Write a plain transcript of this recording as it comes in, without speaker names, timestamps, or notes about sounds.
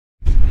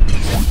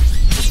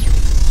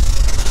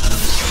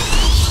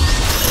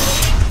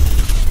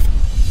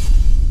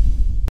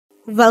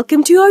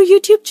Welcome to our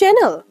YouTube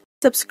channel.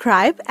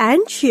 Subscribe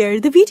and share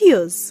the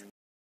videos.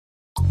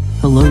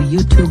 Hello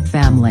YouTube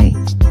family.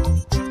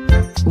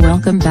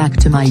 Welcome back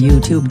to my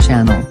YouTube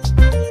channel.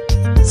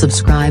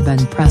 Subscribe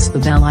and press the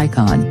bell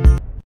icon.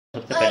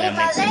 But if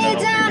I lay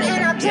down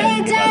and I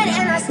play dead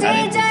and I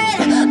stay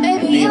dead,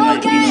 maybe you'll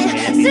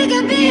get sick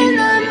of being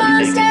the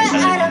monster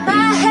out of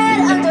my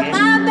head, under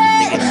my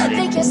bed.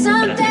 Think you're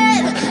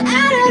something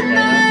out of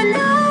my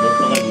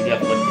nose,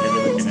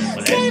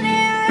 sitting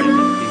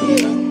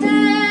right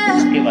there.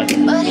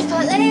 But if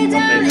I lay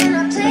down and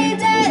I play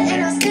dead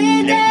and I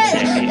stay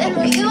dead, then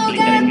will you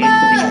get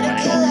bored of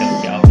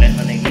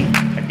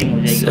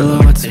killing?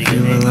 Silhouettes of you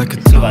are like a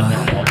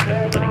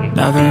taunt.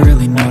 Never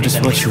really know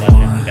just what you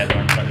want.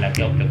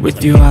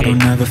 With you I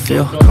don't ever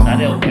feel calm.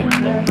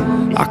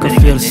 I can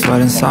feel the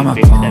sweat inside my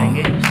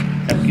palms.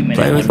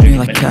 Play with me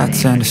like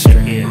cats and a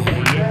string.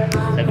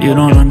 You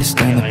don't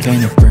understand the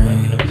pain it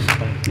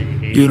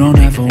brings. You don't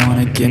ever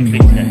wanna give me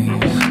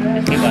wings.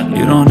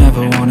 You don't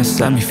ever wanna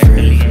set me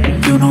free.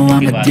 You know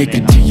I'm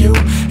addicted to you,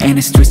 and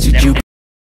it's twisted you